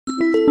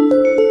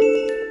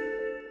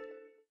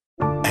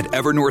At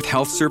Evernorth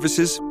Health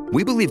Services,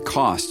 we believe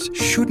costs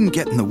shouldn't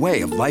get in the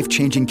way of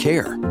life-changing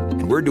care,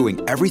 and we're doing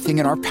everything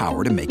in our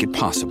power to make it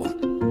possible.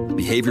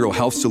 Behavioral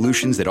health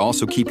solutions that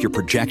also keep your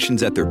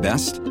projections at their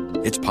best?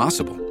 It's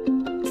possible.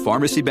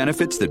 Pharmacy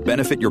benefits that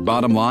benefit your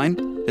bottom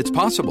line? It's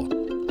possible.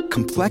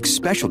 Complex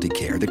specialty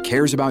care that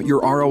cares about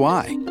your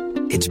ROI?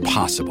 It's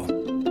possible.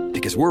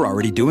 Because we're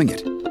already doing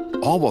it.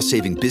 All while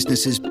saving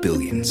businesses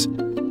billions.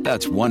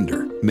 That's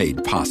Wonder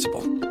made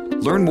possible.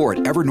 Learn more at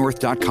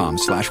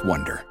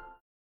evernorth.com/wonder.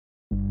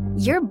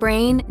 Your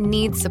brain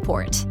needs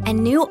support, and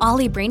new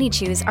Ollie Brainy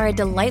Chews are a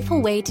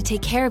delightful way to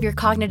take care of your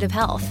cognitive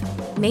health.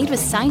 Made with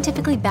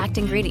scientifically backed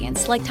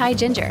ingredients like Thai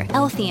ginger,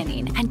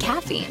 L-theanine, and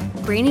caffeine,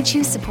 Brainy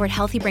Chews support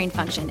healthy brain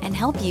function and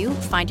help you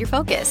find your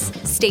focus,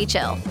 stay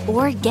chill,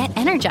 or get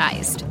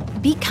energized.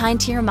 Be kind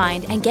to your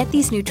mind and get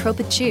these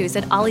nootropic chews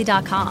at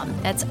ollie.com.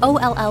 That's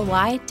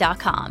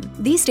OLLY.com.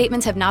 These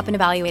statements have not been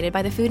evaluated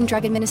by the Food and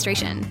Drug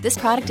Administration. This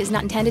product is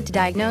not intended to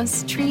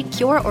diagnose, treat,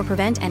 cure, or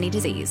prevent any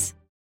disease.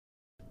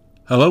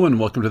 Hello and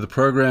welcome to the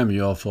program,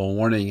 UFO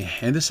Warning.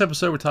 In this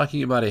episode, we're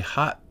talking about a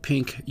hot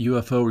pink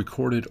UFO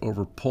recorded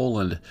over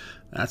Poland.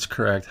 That's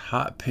correct,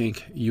 hot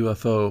pink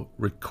UFO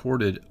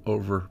recorded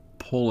over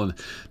Poland.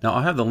 Now,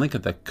 I have the link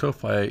at the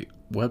Ko-Fi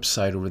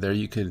website over there.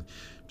 You can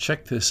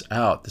check this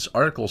out. This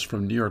article is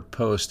from New York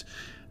Post.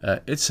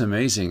 It's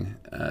amazing.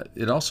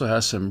 It also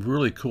has some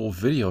really cool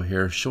video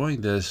here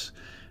showing this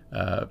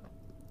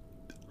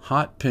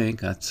hot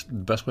pink, that's the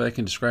best way I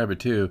can describe it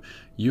too,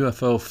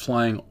 UFO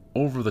flying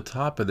over the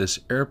top of this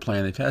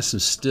airplane. They've had some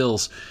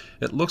stills.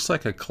 It looks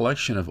like a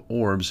collection of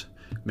orbs,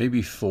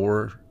 maybe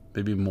 4,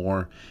 maybe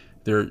more.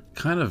 They're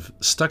kind of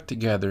stuck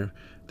together.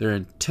 They're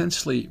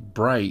intensely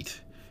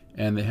bright,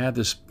 and they have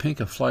this pink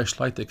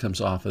flashlight that comes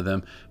off of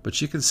them.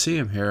 But you can see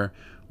them here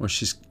where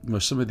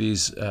some of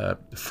these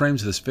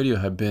frames of this video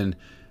have been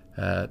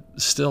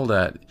stilled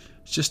at.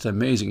 It's just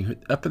amazing.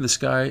 Up in the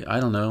sky, I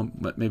don't know,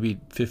 maybe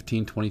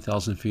 15,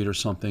 20,000 feet or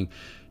something,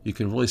 you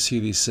can really see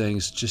these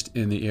things just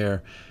in the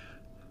air.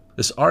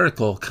 This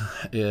article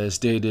is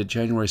dated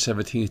January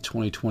 17th,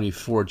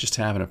 2024. Just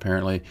happened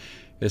apparently.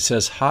 It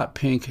says, hot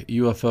pink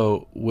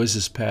UFO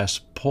whizzes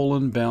past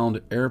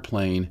Poland-bound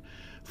airplane.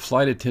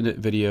 Flight attendant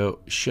video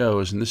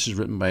shows, and this is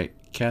written by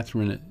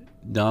Catherine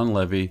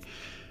Donlevy.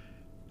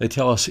 They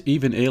tell us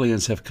even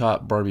aliens have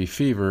caught Barbie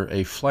fever.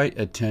 A flight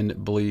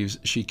attendant believes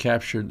she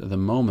captured the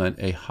moment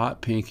a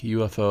hot pink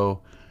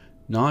UFO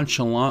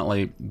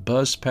nonchalantly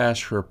buzzed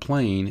past her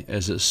plane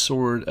as it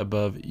soared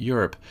above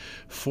Europe.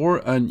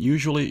 4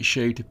 unusually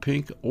shaped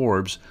pink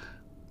orbs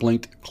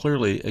blinked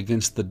clearly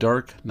against the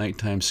dark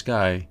nighttime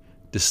sky,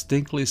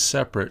 distinctly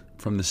separate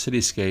from the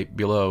cityscape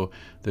below,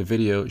 the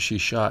video she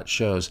shot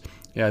shows.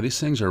 Yeah, these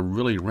things are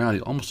really round.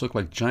 They almost look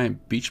like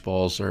giant beach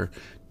balls or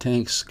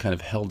tanks kind of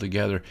held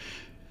together.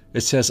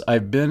 It says,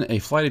 I've been a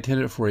flight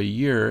attendant for a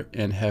year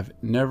and have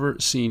never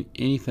seen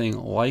anything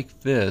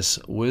like this,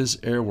 Wizz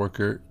Air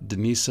worker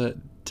Denisa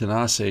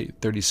Tanase,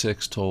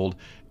 36, told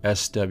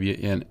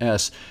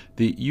SWNS.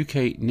 The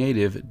UK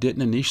native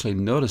didn't initially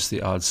notice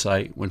the odd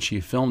sight when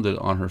she filmed it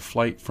on her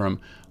flight from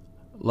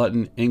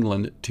Luton,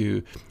 England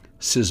to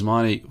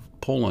Szymanki,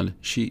 Poland.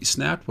 She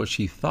snapped what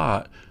she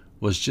thought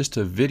was just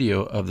a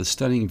video of the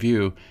stunning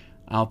view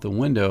out the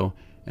window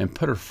and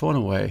put her phone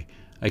away.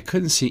 I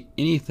couldn't see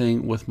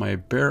anything with my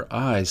bare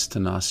eyes,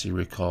 Tanasi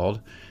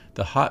recalled.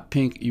 The hot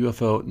pink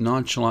UFO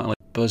nonchalantly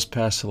buzzed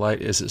past the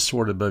light as it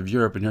soared above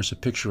Europe, and here's a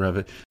picture of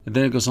it. And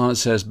then it goes on, it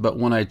says, but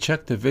when I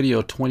checked the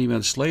video 20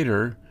 minutes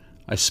later,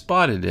 I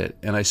spotted it,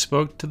 and I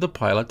spoke to the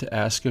pilot to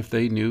ask if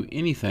they knew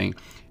anything.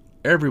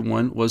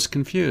 Everyone was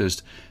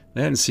confused.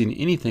 They hadn't seen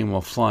anything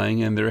while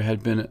flying, and there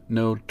had been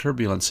no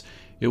turbulence.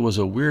 It was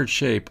a weird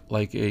shape,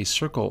 like a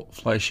circle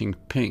flashing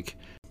pink.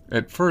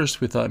 At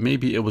first, we thought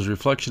maybe it was a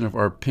reflection of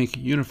our pink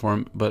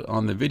uniform, but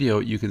on the video,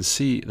 you can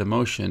see the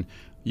motion.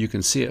 You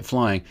can see it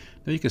flying.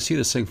 Now you can see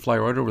this thing fly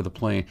right over the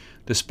plane.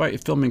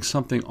 Despite filming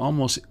something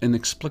almost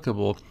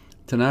inexplicable,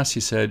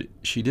 Tanasi said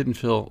she didn't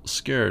feel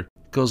scared.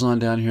 It goes on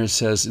down here, it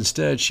says,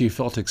 instead, she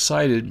felt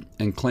excited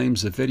and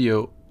claims the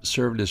video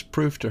served as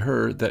proof to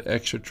her that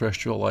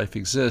extraterrestrial life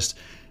exists.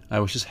 I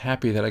was just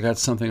happy that I got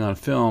something on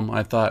film.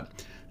 I thought,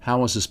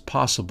 how is this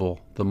possible?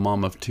 The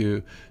mom of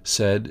 2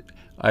 said.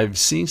 I've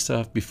seen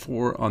stuff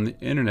before on the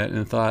internet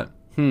and thought,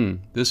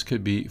 this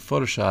could be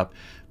Photoshop,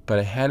 but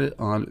I had it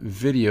on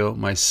video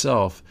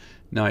myself.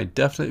 Now I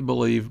definitely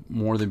believe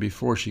more than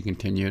before, she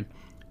continued.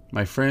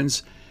 My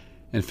friends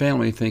and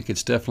family think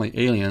it's definitely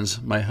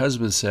aliens. My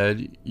husband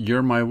said,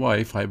 you're my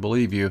wife, I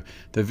believe you.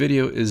 The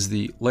video is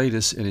the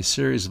latest in a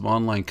series of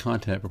online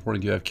content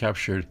purporting to have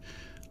captured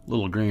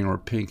little green or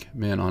pink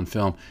men on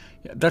film.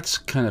 Yeah, that's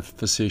kind of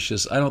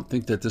facetious. I don't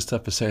think that this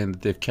stuff is saying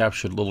that they've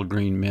captured little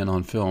green men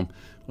on film.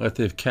 What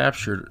they've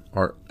captured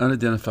are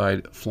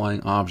unidentified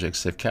flying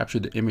objects. They've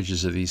captured the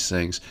images of these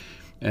things.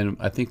 And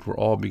I think we're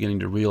all beginning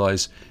to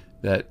realize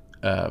that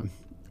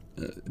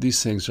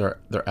these things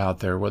they're out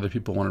there, whether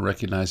people want to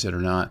recognize it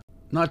or not.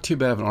 Not too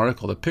bad of an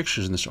article. The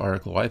pictures in this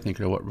article, I think,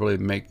 are what really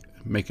make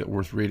make it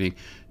worth reading.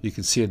 You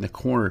can see in the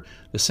corner,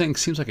 this thing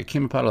seems like it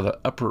came up out of the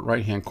upper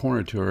right-hand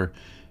corner to her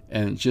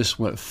and just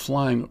went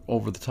flying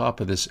over the top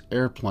of this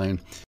airplane.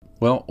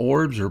 Well,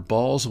 orbs or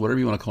balls, whatever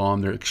you want to call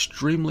them, they're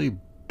extremely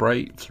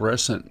bright,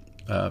 fluorescent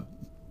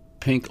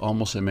pink,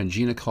 almost a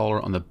magenta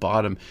color on the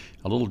bottom,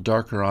 a little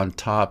darker on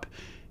top.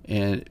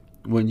 And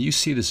when you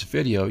see this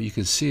video, you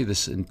can see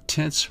this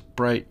intense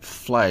bright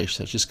flash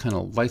that just kind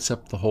of lights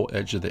up the whole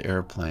edge of the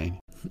airplane.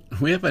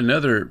 We have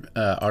another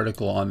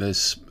article on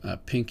this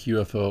pink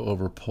UFO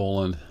over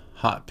Poland,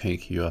 hot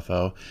pink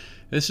UFO.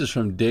 This is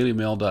from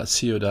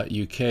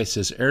dailymail.co.uk. It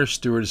says, air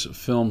stewardess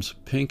films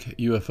pink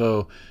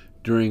UFO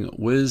during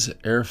Wizz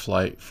air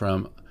flight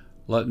from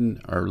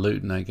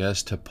Luton, I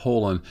guess, to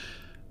Poland.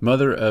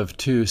 Mother of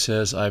two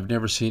says, I've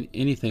never seen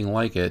anything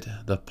like it.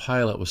 The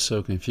pilot was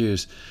so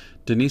confused.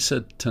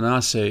 Denisa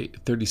Tanase,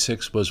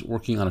 36, was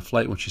working on a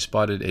flight when she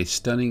spotted a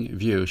stunning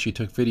view. She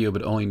took video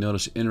but only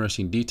noticed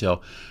interesting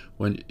detail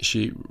when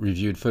she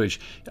reviewed footage.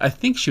 I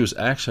think she was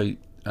actually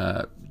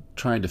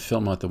trying to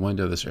film out the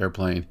window of this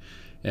airplane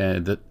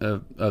and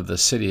of the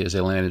city as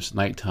they landed. It's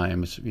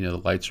nighttime. It's, the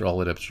lights are all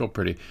lit up. It's real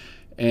pretty.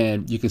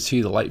 And you can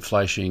see the light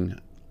flashing.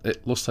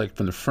 It looks like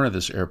from the front of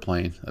this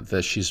airplane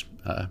that she's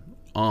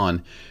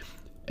on.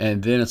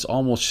 And then it's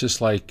almost just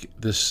like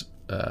this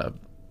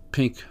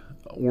pink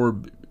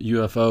orb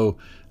UFO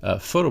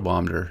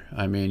photobombed her.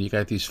 I mean, you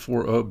got these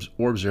four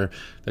orbs there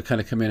that kind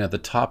of come in at the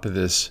top of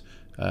this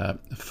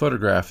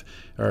photograph,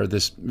 or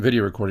this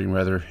video recording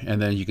rather,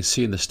 and then you can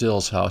see in the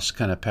stills how it's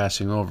kind of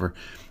passing over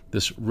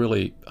this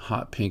really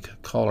hot pink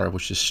color,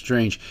 which is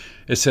strange.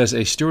 It says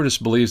a stewardess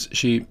believes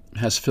she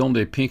has filmed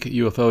a pink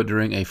UFO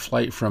during a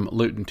flight from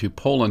Luton to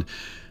Poland.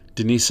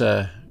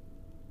 Denisa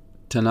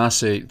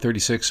Tanase,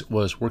 36,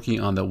 was working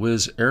on the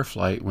Wizz air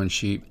flight when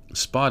she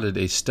spotted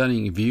a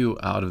stunning view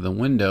out of the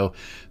window.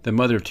 The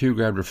mother of two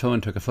grabbed her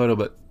phone, took a photo,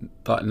 but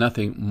thought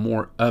nothing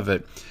more of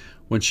it.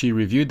 When she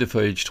reviewed the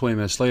footage 20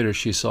 minutes later,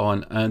 she saw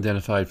an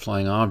unidentified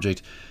flying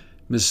object.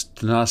 Ms.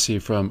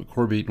 Tanase from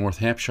Corby, North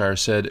Hampshire,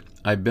 said,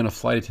 I've been a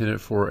flight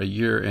attendant for a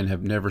year and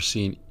have never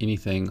seen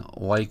anything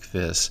like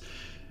this.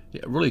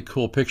 Yeah, really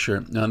cool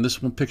picture. Now, in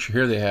this one picture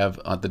here they have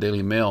at the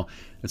Daily Mail,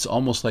 it's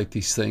almost like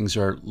these things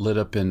are lit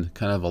up in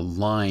kind of a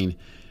line,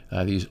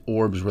 these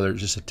orbs where they're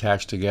just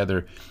attached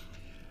together.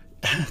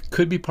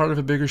 Could be part of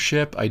a bigger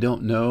ship, I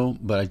don't know,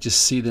 but I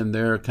just see them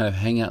there kind of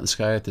hanging out in the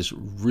sky with this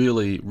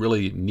really,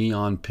 really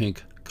neon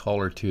pink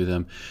color to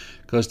them.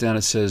 Goes down,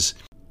 it says,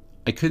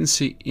 I couldn't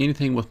see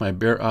anything with my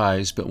bare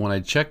eyes, but when I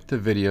checked the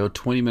video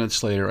 20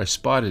 minutes later, I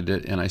spotted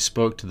it and I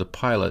spoke to the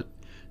pilot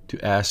to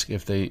ask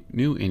if they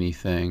knew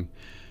anything.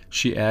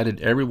 She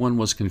added everyone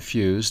was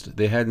confused,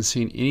 they hadn't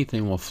seen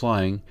anything while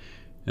flying,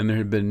 and there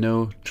had been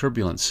no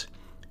turbulence.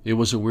 It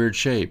was a weird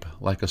shape,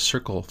 like a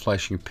circle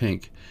flashing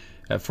pink.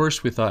 At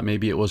first we thought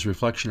maybe it was a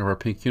reflection of our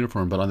pink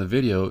uniform, but on the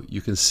video you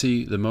can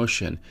see the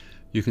motion.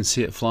 You can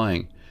see it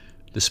flying.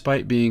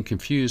 Despite being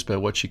confused by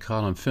what she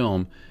caught on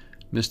film,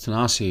 Ms.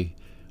 Tanase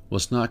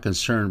was not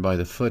concerned by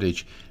the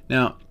footage.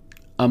 Now,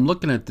 I'm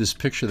looking at this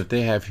picture that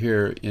they have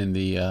here in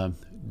the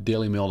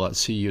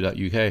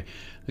dailymail.co.uk.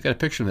 They got a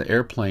picture of the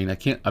airplane.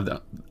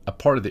 A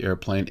part of the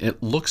airplane.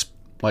 It looks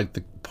like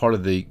the part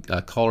of the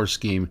color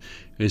scheme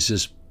is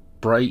this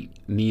bright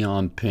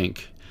neon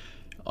pink.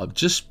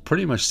 Just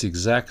pretty much the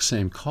exact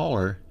same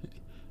color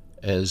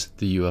as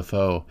the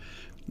UFO.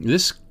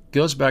 This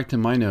goes back to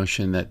my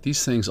notion that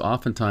these things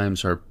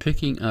oftentimes are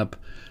picking up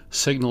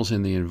signals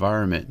in the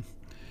environment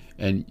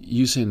and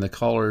using the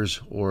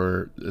colors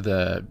or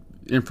the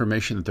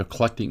information that they're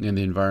collecting in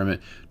the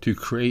environment to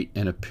create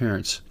an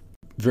appearance.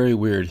 Very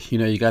weird.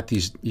 You got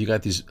these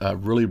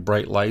really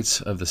bright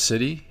lights of the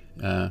city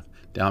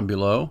down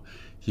below.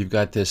 You've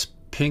got this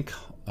pink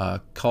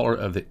color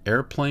of the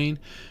airplane.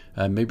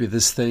 Maybe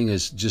this thing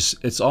is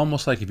it's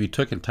almost like if you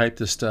took and typed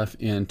this stuff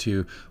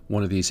into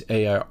one of these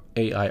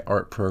AI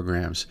art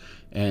programs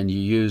and you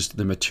used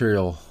the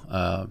material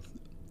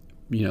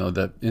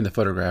in the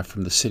photograph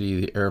from the city,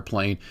 the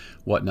airplane,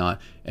 whatnot,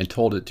 and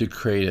told it to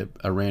create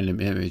a random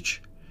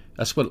image.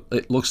 That's what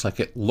it looks like.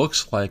 It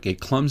looks like a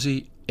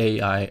clumsy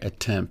AI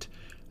attempt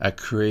at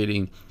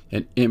creating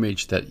an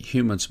image that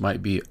humans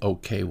might be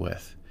okay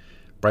with.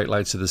 Bright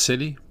lights of the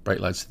city, bright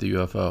lights of the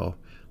UFO.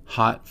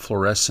 Hot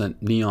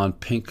fluorescent neon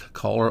pink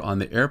color on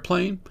the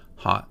airplane,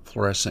 hot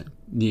fluorescent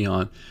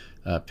neon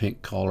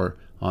pink color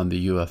on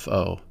the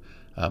UFO.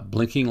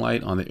 Blinking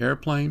light on the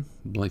airplane,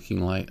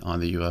 blinking light on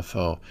the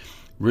UFO.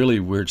 Really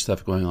weird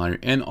stuff going on here.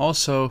 And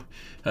also,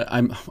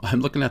 I'm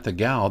looking at the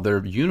gal.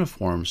 Their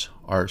uniforms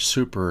are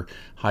super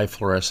high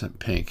fluorescent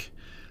pink.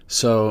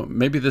 So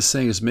maybe this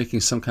thing is making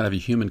some kind of a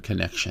human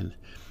connection.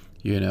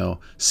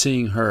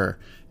 Seeing her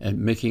and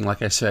making,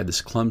 like I said,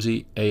 this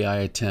clumsy AI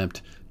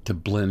attempt to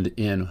blend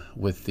in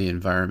with the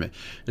environment.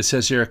 It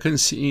says here, I couldn't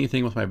see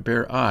anything with my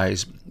bare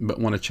eyes, but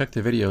when I checked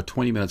the video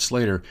 20 minutes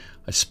later,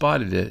 I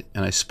spotted it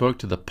and I spoke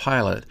to the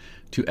pilot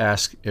to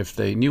ask if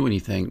they knew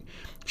anything.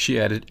 She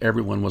added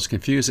everyone was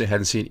confused, they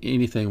hadn't seen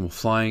anything while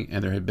flying,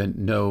 and there had been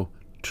no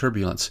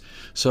turbulence.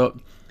 So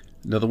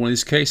Another one of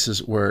these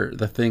cases where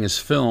the thing is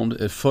filmed,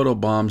 it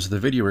photobombs the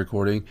video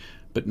recording,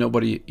 but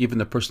nobody, even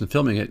the person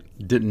filming it,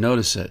 didn't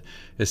notice it.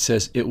 It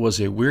says it was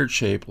a weird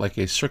shape like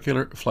a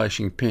circular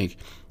flashing pink.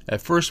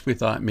 At first we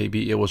thought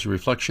maybe it was a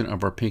reflection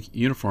of our pink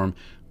uniform,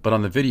 but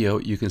on the video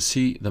you can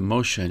see the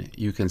motion.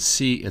 You can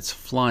see it's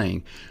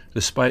flying.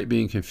 Despite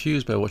being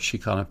confused by what she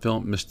caught on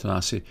film, Ms.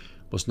 Tanasi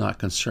was not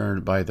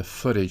concerned by the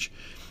footage.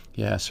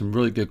 Yeah, some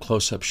really good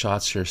close-up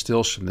shots here,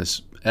 stills from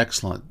this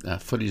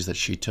excellent footage that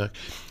she took.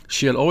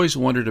 She had always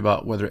wondered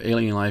about whether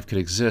alien life could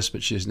exist,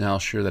 but she is now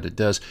sure that it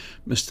does.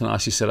 Ms.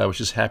 Tanasi said, I was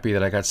just happy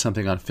that I got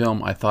something on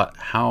film. I thought,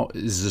 how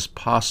is this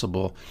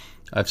possible?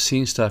 I've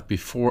seen stuff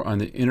before on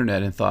the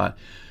internet and thought,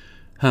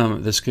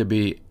 this could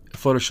be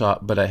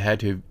Photoshop, but I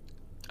had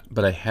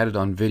it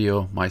on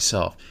video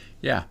myself.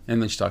 Yeah,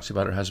 and then she talks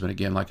about her husband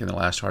again, like in the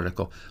last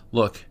article.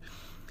 Look,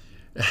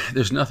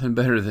 there's nothing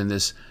better than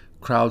this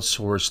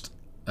crowdsourced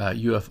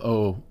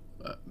UFO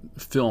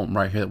film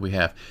right here that we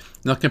have.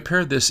 Now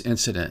compare this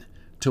incident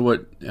to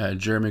what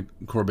Jeremy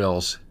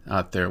Corbell's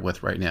out there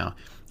with right now.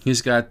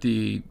 He's got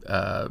the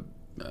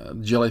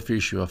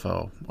jellyfish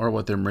UFO, or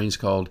what the Marines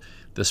called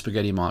the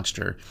spaghetti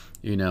monster.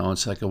 You know,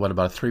 it's like about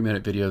a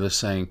 3-minute video of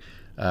this thing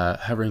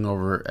hovering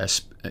over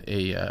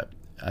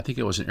I think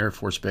it was an Air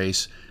Force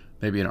base,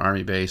 maybe an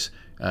Army base,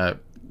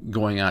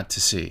 going out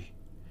to sea.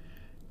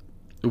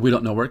 We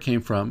don't know where it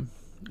came from.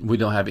 We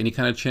don't have any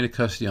kind of chain of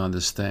custody on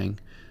this thing.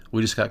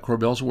 We just got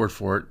Corbell's word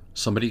for it.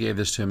 Somebody gave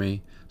this to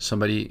me.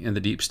 Somebody in the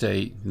deep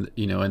state,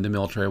 you know, in the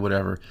military,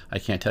 whatever. I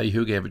can't tell you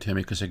who gave it to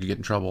me because I could get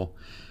in trouble.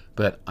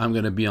 But I'm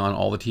going to be on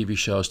all the TV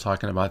shows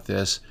talking about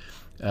this.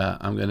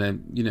 I'm going to,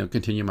 you know,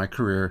 continue my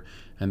career.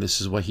 And this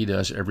is what he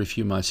does every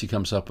few months. He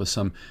comes up with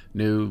some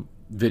new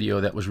video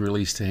that was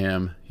released to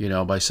him, you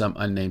know, by some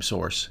unnamed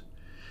source.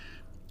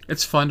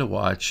 It's fun to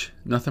watch.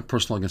 Nothing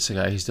personal against the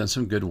guy. He's done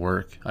some good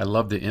work. I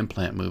love the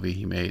Implant movie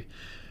he made.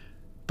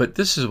 But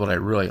this is what I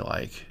really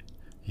like.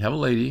 You have a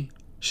lady.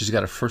 She's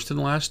got a first and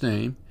last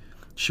name.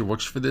 She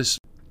works for this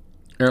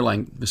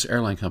airline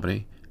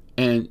company,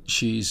 and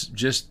she's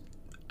just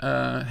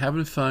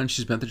having fun.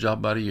 She's been at the job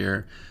about a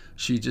year.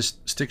 She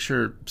just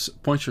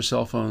points her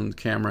cell phone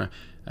camera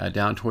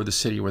down toward the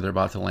city where they're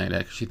about to land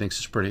at. She thinks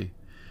it's pretty.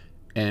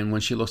 And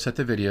when she looks at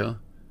the video,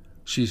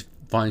 she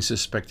finds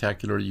this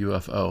spectacular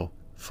UFO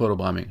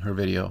photobombing her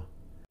video.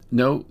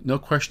 No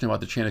question about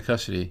the chain of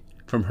custody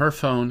from her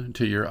phone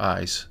to your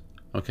eyes.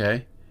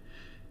 Okay?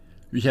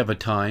 You have a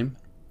time.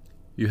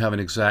 You have an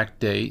exact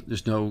date.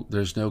 There's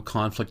no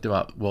conflict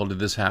about, well, did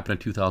this happen in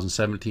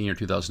 2017 or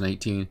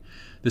 2018?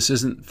 This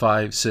isn't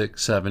 5,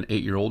 6, 7,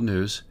 8-year-old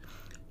news.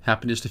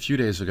 Happened just a few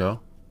days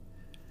ago.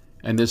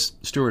 And this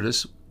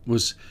stewardess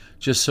was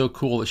just so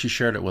cool that she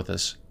shared it with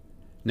us.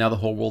 Now the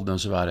whole world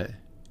knows about it.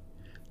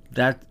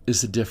 That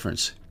is the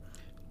difference.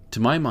 To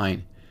my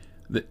mind,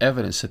 the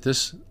evidence that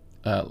this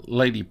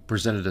lady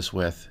presented us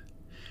with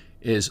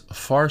is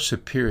far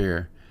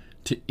superior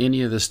to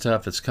any of the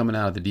stuff that's coming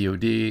out of the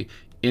DOD,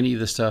 any of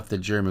the stuff that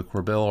Jeremy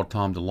Corbell or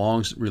Tom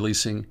DeLonge's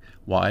releasing.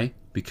 Why?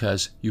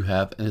 Because you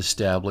have an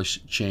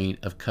established chain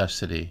of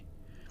custody.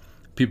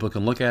 People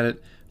can look at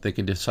it, they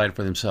can decide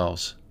for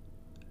themselves.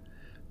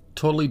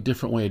 Totally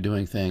different way of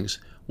doing things.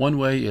 One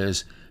way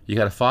is you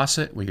got a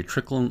faucet where you're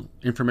trickling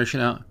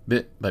information out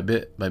bit by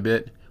bit by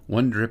bit,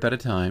 one drip at a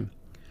time.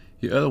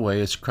 The other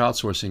way is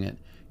crowdsourcing it.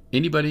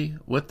 Anybody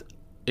with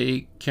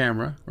a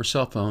camera or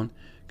cell phone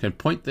can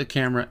point the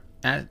camera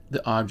at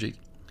the object,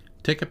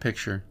 take a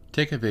picture,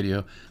 take a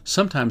video.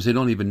 Sometimes they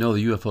don't even know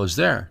the UFO is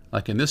there.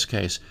 Like in this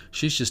case,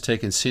 she's just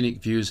taking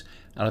scenic views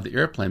out of the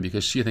airplane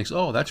because she thinks,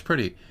 oh, that's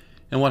pretty.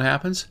 And what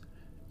happens?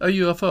 A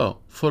UFO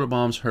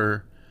photobombs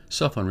her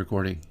cell phone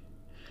recording.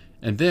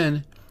 And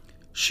then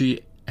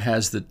she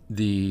has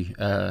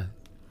the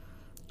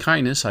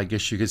kindness, I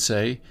guess you could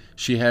say.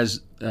 She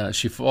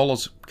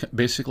follows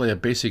basically a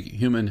basic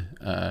human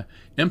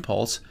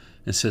impulse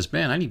and says,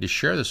 man, I need to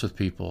share this with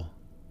people.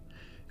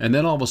 And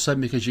then all of a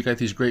sudden, because you got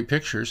these great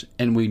pictures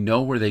and we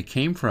know where they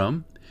came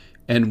from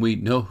and we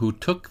know who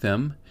took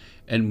them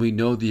and we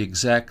know the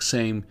exact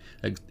same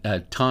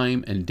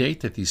time and date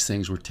that these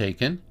things were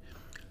taken.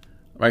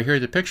 Right here,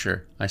 the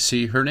picture, I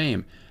see her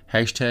name,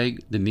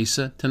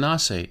 #Denisa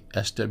Tanase,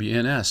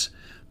 SWNS.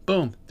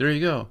 Boom, there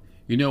you go.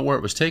 You know where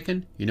it was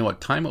taken, you know what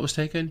time it was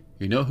taken,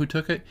 you know who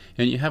took it,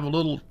 and you have a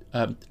little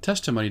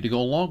testimony to go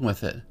along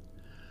with it.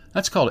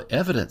 That's called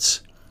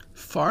evidence.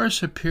 Far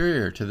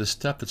superior to the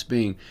stuff that's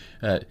being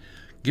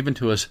given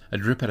to us a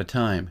drip at a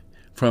time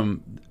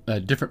from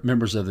different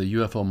members of the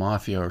UFO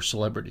mafia or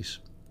celebrities.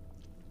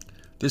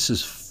 This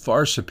is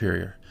far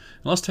superior.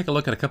 Now let's take a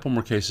look at a couple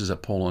more cases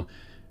at Poland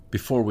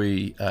before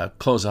we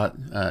close out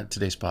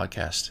today's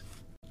podcast.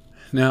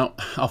 Now,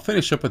 I'll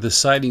finish up with the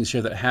sightings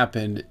here that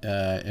happened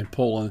in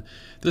Poland.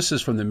 This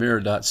is from the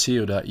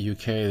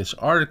mirror.co.uk. This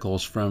article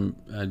is from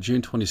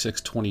June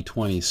 26,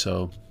 2020,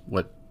 so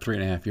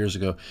 3.5 years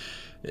ago.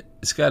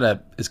 It's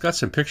got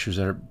some pictures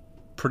that are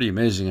pretty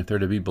amazing if they're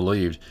to be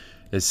believed.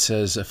 It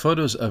says,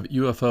 photos of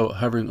UFO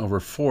hovering over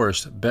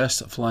forest,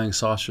 best flying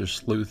saucer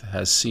sleuth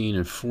has seen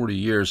in 40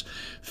 years.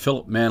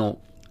 Philip Mantle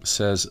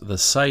says the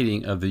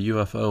sighting of the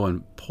UFO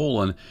in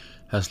Poland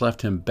has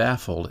left him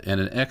baffled, and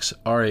an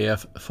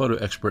ex-RAF photo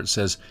expert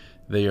says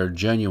they are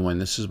genuine.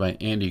 This is by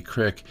Andy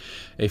Crick.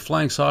 A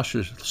flying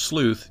saucer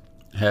sleuth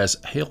has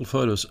hailed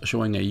photos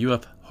showing a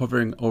UFO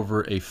hovering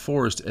over a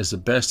forest as the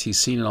best he's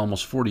seen in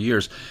almost 40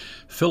 years.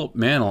 Philip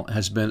Mantle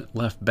has been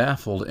left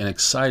baffled and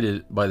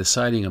excited by the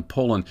sighting in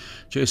Poland.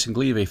 Jason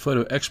Gleave, a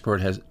photo expert,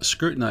 has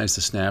scrutinized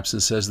the snaps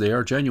and says they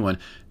are genuine.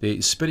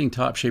 The spinning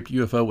top-shaped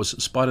UFO was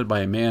spotted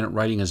by a man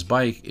riding his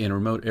bike in a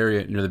remote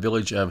area near the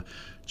village of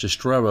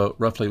Jastrowo,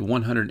 roughly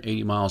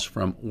 180 miles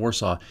from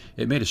Warsaw.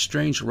 It made a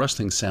strange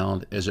rustling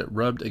sound as it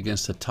rubbed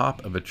against the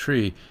top of a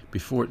tree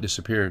before it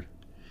disappeared.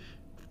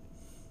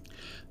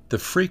 The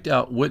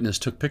freaked-out witness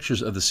took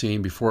pictures of the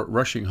scene before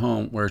rushing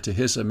home, where, to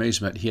his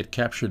amazement, he had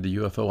captured the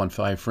UFO on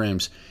 5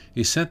 frames.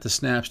 He sent the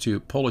snaps to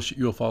Polish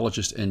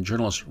ufologist and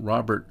journalist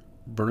Robert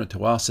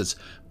Bernatowicz,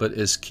 but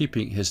is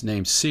keeping his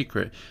name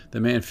secret.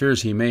 The man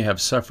fears he may have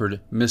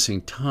suffered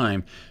missing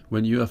time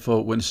when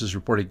UFO witnesses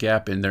report a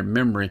gap in their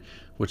memory,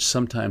 which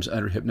sometimes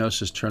under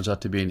hypnosis turns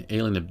out to be an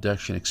alien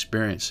abduction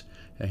experience.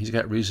 He's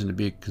got reason to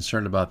be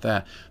concerned about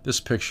that. This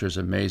picture is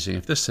amazing.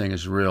 If this thing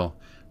is real,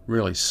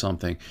 really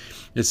something.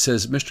 It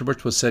says, Mr.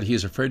 Birchwood said he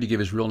is afraid to give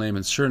his real name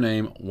and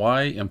surname.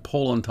 Why in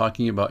Poland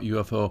talking about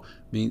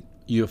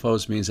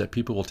UFOs means that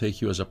people will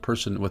take you as a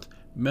person with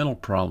mental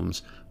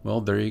problems.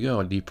 Well, there you go.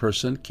 A deep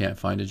person can't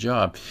find a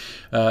job.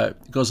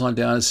 It goes on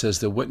down. It says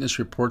the witness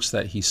reports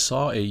that he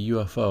saw a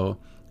UFO,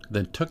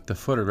 then took the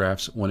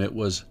photographs and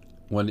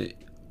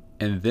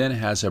then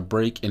has a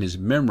break in his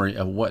memory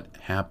of what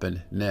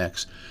happened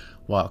next.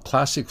 Wow,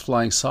 classic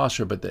flying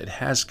saucer, but it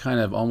has kind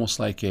of almost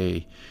like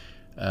a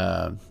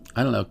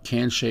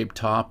can-shaped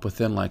top with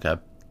then like a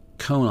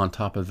cone on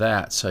top of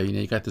that. So,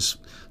 you got this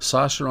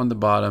saucer on the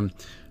bottom,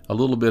 a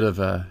little bit of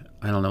a,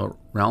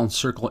 round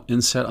circle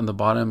inset on the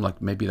bottom,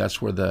 like maybe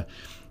that's where the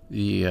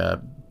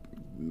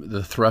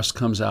thrust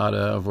comes out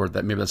of, or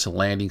that maybe that's the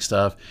landing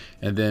stuff.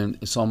 And then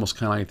it's almost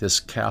kind of like this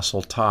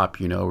castle top,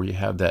 where you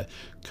have that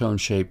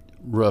cone-shaped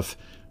roof.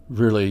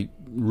 Really,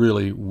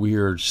 really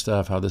weird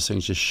stuff, how this thing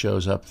just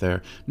shows up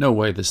there. No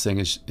way this thing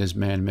is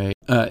man-made.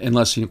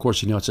 Unless, of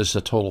course, it's just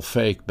a total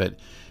fake. But,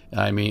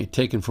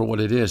 taken for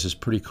what it is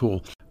pretty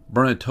cool.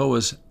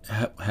 Bernatowicz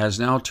has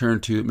now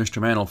turned to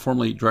Mr. Mantle,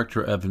 formerly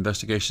Director of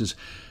Investigations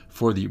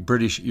for the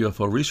British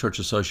UFO Research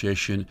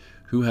Association,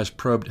 who has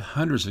probed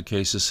hundreds of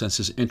cases since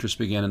his interest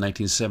began in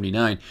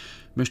 1979.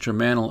 Mr.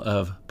 Mantle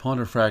of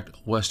Pontefract,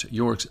 West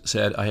Yorks,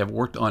 said, I have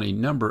worked on a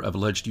number of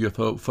alleged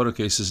UFO photo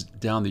cases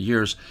down the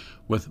years,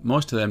 with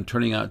most of them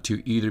turning out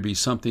to either be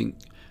something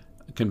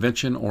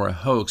convention or a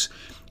hoax.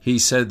 He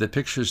sent the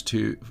pictures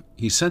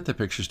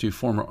to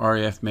former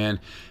RAF man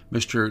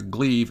Mr.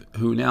 Gleave,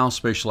 who now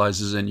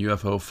specializes in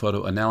UFO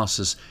photo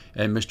analysis,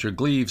 and Mr.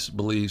 Gleave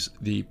believes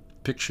the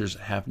pictures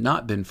have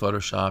not been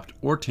photoshopped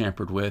or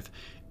tampered with,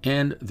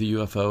 and the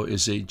UFO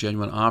is a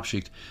genuine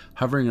object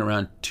hovering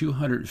around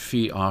 200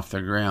 feet off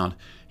the ground.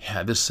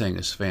 Yeah, this thing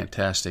is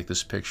fantastic,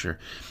 this picture.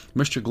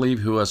 Mr. Gleave,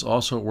 who has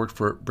also worked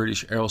for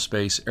British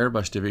Aerospace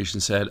Airbus Division,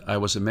 said, I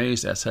was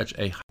amazed at such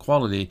a high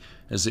quality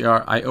as they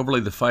are. I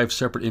overlaid the 5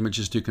 separate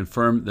images to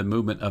confirm the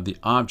movement of the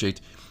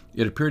object.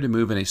 It appeared to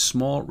move in a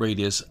small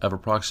radius of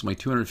approximately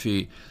 200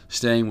 feet,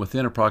 staying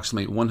within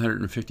approximately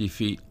 150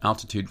 feet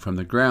altitude from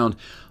the ground.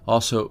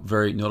 Also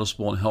very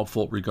noticeable and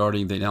helpful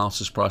regarding the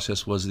analysis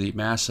process was the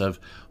massive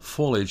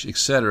foliage,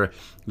 etc.,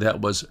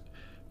 that was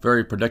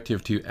very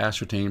productive to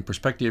ascertain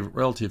perspective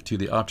relative to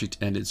the object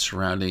and its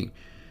surroundings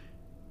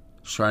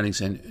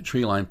and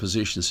tree line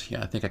positions.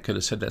 Yeah, I think I could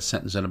have said that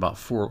sentence in about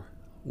 4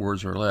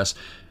 words or less.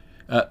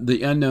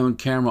 The unknown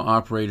camera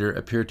operator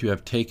appeared to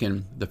have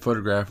taken the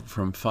photograph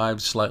from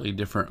 5 slightly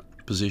different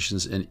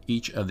positions in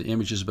each of the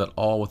images, but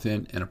all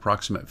within an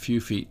approximate few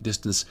feet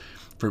distance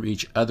from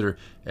each other,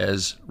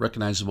 as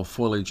recognizable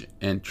foliage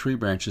and tree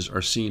branches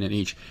are seen in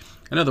each.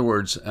 In other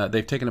words,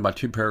 they've taken about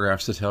 2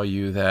 paragraphs to tell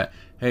you that,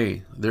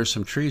 hey, there's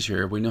some trees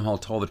here. We know how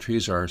tall the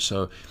trees are,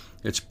 so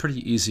it's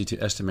pretty easy to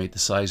estimate the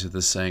size of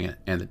this thing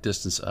and the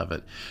distance of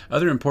it.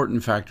 Other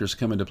important factors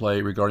come into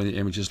play regarding the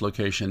image's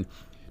location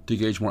to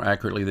gauge more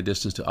accurately the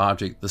distance to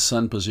object, the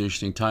sun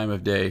positioning, time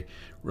of day,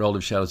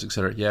 relative shadows,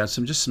 etc. Yeah,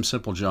 some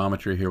simple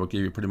geometry here will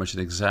give you pretty much an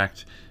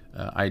exact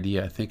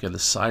idea, I think, of the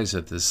size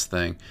of this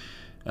thing.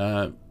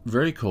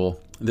 Very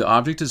cool. The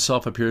object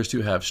itself appears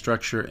to have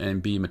structure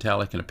and be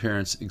metallic in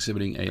appearance,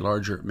 exhibiting a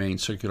larger main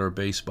circular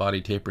base body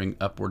tapering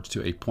upwards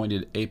to a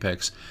pointed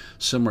apex,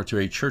 similar to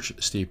a church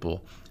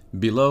steeple.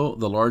 Below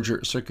the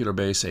larger circular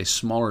base, a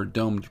smaller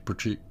domed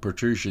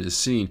protrusion is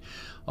seen.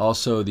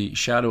 Also, the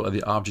shadow of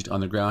the object on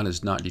the ground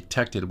is not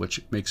detected,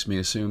 which makes me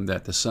assume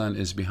that the sun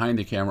is behind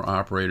the camera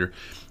operator,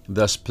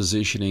 thus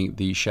positioning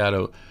the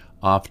shadow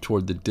off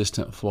toward the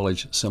distant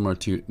foliage similar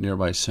to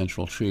nearby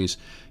central trees.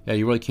 Yeah,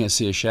 you really can't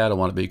see a shadow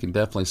on it, but you can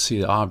definitely see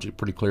the object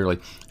pretty clearly.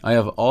 I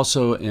have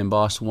also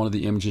embossed one of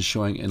the images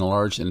showing an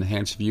enlarged and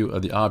enhanced view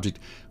of the object,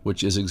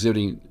 which is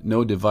exhibiting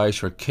no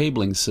device or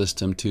cabling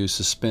system to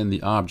suspend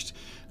the object.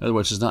 In other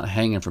words, it's not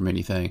hanging from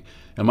anything.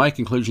 And my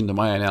conclusion to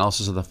my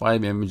analysis of the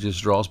 5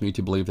 images draws me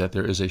to believe that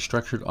there is a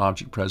structured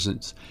object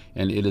presence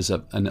and it is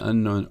of an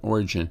unknown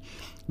origin.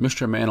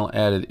 Mr. Mantle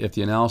added, if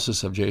the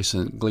analysis of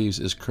Jason Gleaves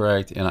is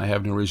correct, and I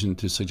have no reason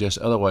to suggest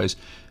otherwise,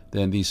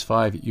 then these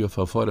 5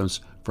 UFO photos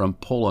from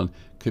Poland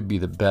could be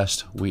the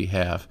best we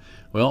have.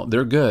 Well,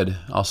 they're good,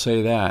 I'll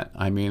say that.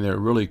 I mean, they're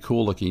really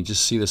cool looking. You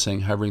just see this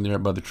thing hovering there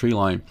above the tree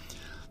line.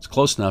 It's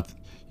close enough,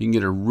 you can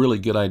get a really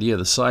good idea of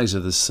the size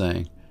of this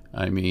thing.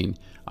 I mean,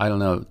 I don't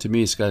know. To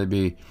me, it's got to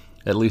be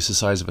at least the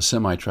size of a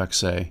semi-truck,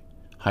 say,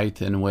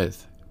 height and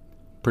width.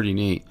 Pretty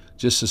neat.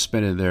 Just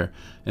suspended there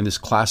in this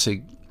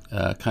classic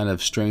kind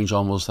of strange,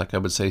 almost like I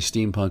would say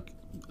steampunk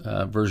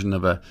version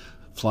of a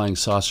flying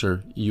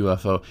saucer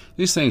UFO.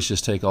 These things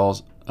just take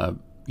all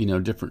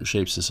different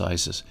shapes and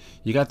sizes.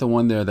 You got the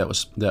one there that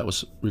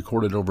was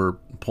recorded over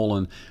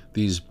Poland.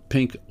 These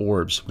pink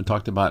orbs. We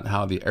talked about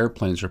how the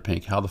airplanes are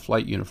pink, how the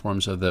flight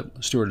uniforms of the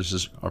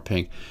stewardesses are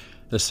pink.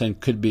 This thing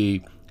could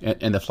be,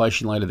 and the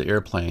flashing light of the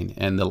airplane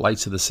and the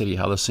lights of the city,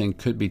 how this thing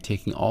could be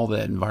taking all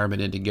that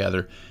environment in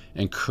together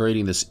and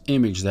creating this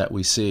image that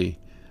we see.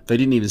 They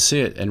didn't even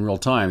see it in real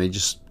time. They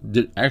just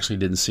actually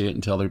didn't see it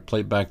until they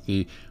played back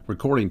the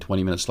recording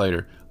 20 minutes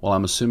later. Well,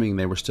 I'm assuming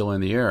they were still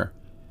in the air.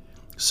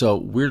 So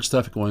weird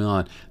stuff going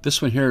on.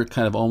 This one here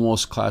kind of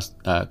almost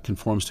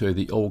conforms to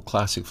the old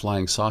classic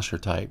flying saucer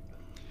type.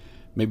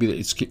 Maybe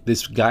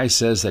this guy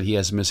says that he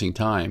has missing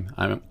time.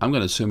 I'm going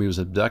to assume he was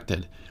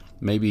abducted.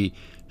 Maybe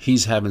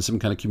he's having some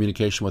kind of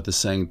communication with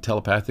this thing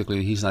telepathically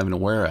that he's not even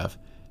aware of,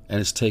 and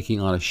it's taking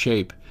on a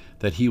shape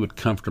that he would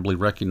comfortably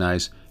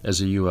recognize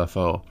as a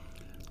UFO,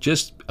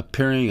 just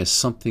appearing as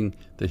something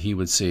that he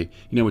would see.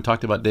 You know, we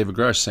talked about David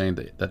Grush saying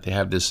that they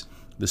have this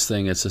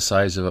thing that's the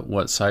size of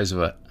what size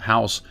of a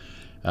house,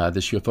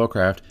 this UFO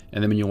craft,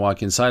 and then when you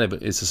walk inside of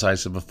it, it's the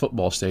size of a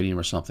football stadium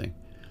or something.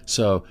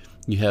 So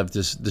you have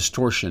this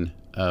distortion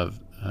of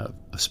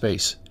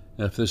space.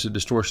 And if there's a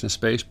distortion of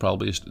space,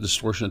 probably a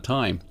distortion of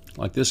time.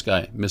 Like this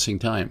guy, missing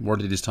time. Where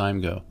did his time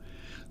go?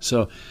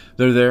 So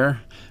they're there.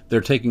 They're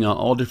taking on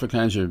all different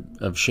kinds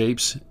of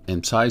shapes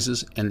and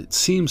sizes, and it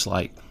seems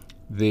like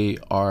they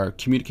are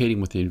communicating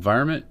with the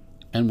environment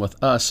and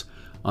with us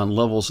on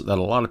levels that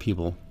a lot of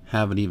people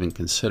haven't even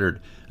considered.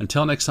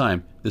 Until next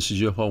time, this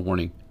is UFO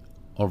Warning.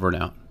 Over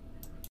and out.